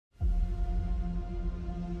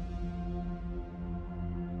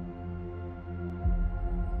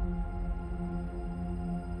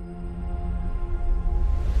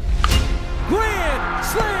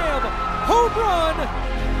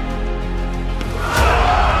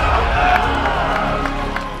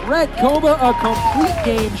led Cobra a complete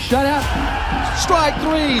game shutout. Strike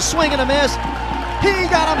three, swing and a miss. He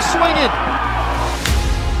got him swinging.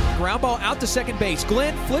 Ground ball out to second base.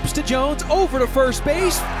 Glenn flips to Jones, over to first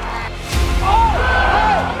base.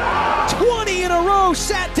 20 in a row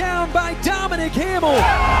sat down by Dominic Hamill.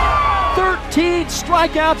 13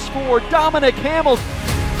 strikeouts for Dominic Hamill.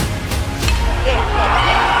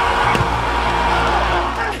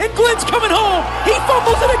 And Glenn's coming home. He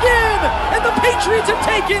fumbles it again. And the Patriots have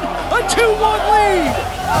taken a 2-1 lead.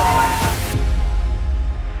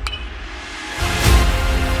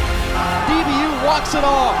 DBU walks it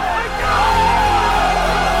off.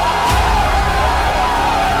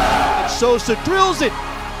 And Sosa drills it.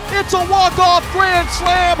 It's a walk-off grand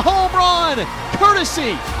slam home run,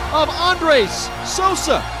 courtesy of Andres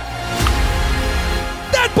Sosa.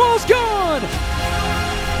 That ball's gone.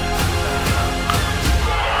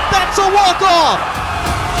 That's a walk-off.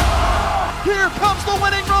 Here comes the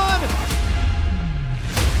winning run.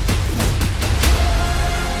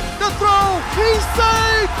 The throw, he's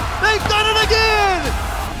safe. They've done it again.